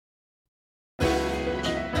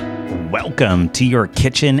Welcome to your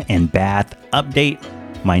kitchen and bath update.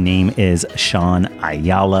 My name is Sean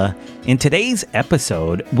Ayala. In today's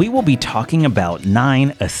episode, we will be talking about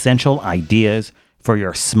 9 essential ideas for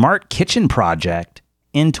your smart kitchen project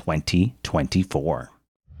in 2024.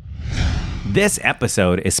 This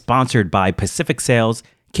episode is sponsored by Pacific Sales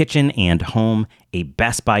Kitchen and Home, a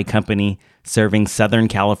Best Buy company serving Southern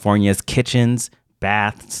California's kitchens,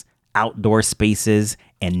 baths, outdoor spaces,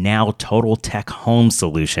 and now total tech home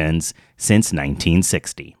solutions since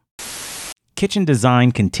 1960. Kitchen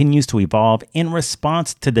design continues to evolve in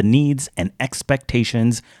response to the needs and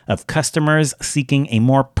expectations of customers seeking a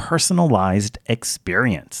more personalized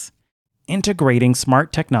experience. Integrating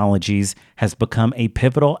smart technologies has become a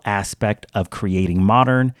pivotal aspect of creating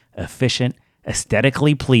modern, efficient,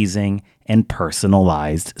 aesthetically pleasing, and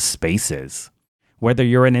personalized spaces. Whether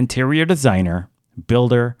you're an interior designer,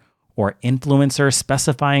 builder, or influencer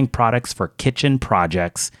specifying products for kitchen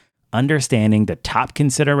projects, understanding the top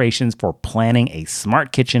considerations for planning a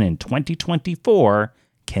smart kitchen in 2024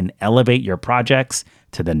 can elevate your projects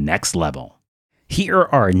to the next level. Here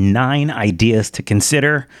are 9 ideas to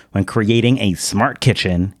consider when creating a smart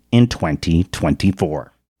kitchen in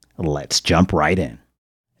 2024. Let's jump right in.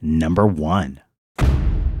 Number 1,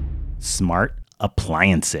 smart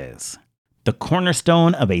appliances. The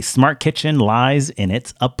cornerstone of a smart kitchen lies in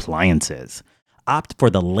its appliances. Opt for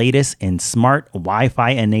the latest in smart Wi-Fi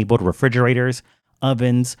enabled refrigerators,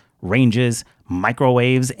 ovens, ranges,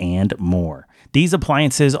 microwaves, and more. These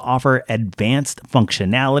appliances offer advanced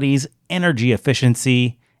functionalities, energy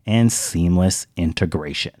efficiency, and seamless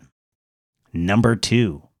integration. Number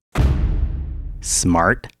 2,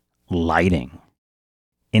 smart lighting.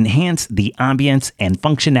 Enhance the ambience and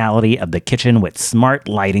functionality of the kitchen with smart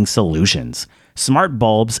lighting solutions. Smart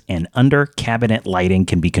bulbs and under-cabinet lighting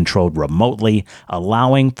can be controlled remotely,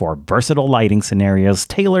 allowing for versatile lighting scenarios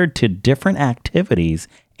tailored to different activities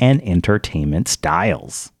and entertainment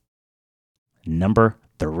styles. Number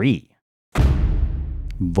 3,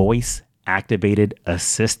 voice-activated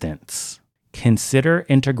assistants. Consider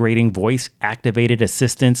integrating voice-activated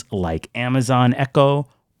assistants like Amazon Echo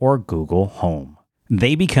or Google Home.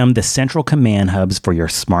 They become the central command hubs for your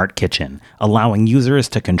smart kitchen, allowing users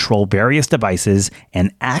to control various devices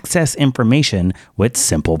and access information with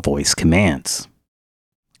simple voice commands.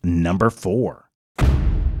 Number 4,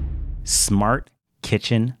 smart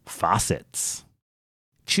kitchen faucets.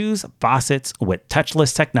 Choose faucets with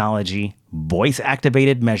touchless technology,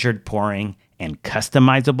 voice-activated measured pouring, and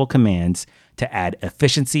customizable commands to add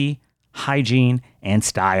efficiency, hygiene, and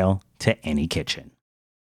style to any kitchen.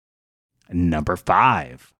 Number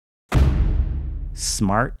 5,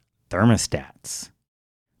 smart thermostats.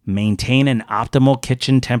 Maintain an optimal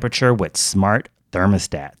kitchen temperature with smart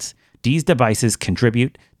thermostats. These devices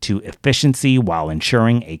contribute to efficiency while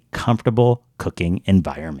ensuring a comfortable cooking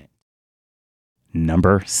environment.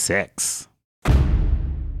 Number 6,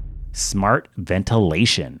 smart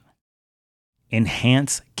ventilation.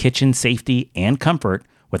 Enhance kitchen safety and comfort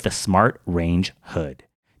with a smart range hood.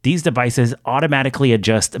 These devices automatically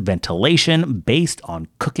adjust ventilation based on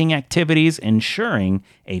cooking activities, ensuring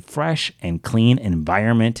a fresh and clean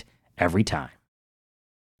environment every time.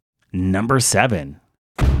 Number 7,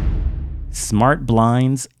 smart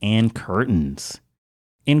blinds and curtains.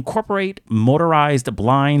 Incorporate motorized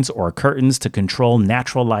blinds or curtains to control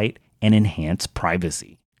natural light and enhance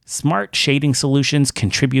privacy. Smart shading solutions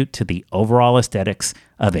contribute to the overall aesthetics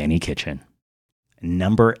of any kitchen.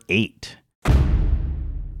 Number 8,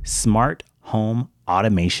 smart home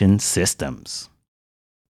automation systems.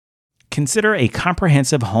 Consider a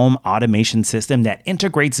comprehensive home automation system that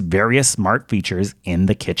integrates various smart features in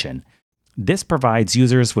the kitchen. This provides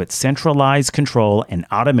users with centralized control and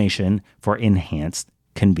automation for enhanced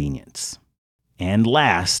convenience. And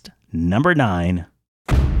last, number 9,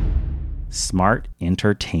 smart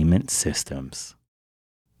entertainment systems.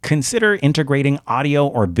 Consider integrating audio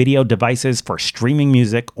or video devices for streaming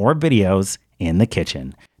music or videos in the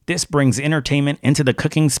kitchen. This brings entertainment into the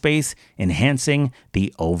cooking space, enhancing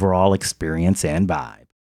the overall experience and vibe.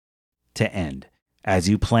 To end, as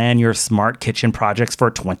you plan your smart kitchen projects for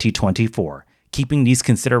 2024, keeping these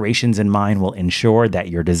considerations in mind will ensure that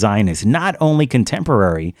your design is not only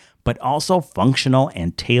contemporary, but also functional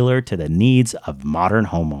and tailored to the needs of modern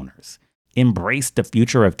homeowners. Embrace the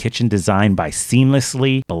future of kitchen design by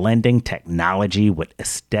seamlessly blending technology with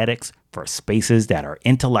aesthetics for spaces that are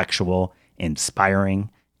intellectual, inspiring,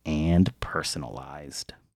 and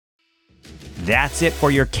personalized. That's it for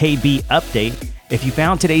your KB update. If you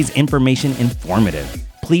found today's information informative,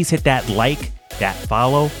 please hit that like, that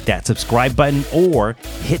follow, that subscribe button, or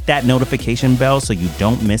hit that notification bell so you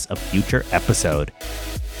don't miss a future episode.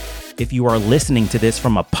 If you are listening to this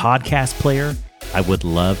from a podcast player, I would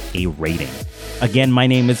love a rating. Again, my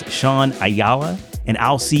name is Sean Ayala, and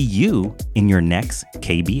I'll see you in your next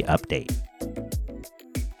KB update.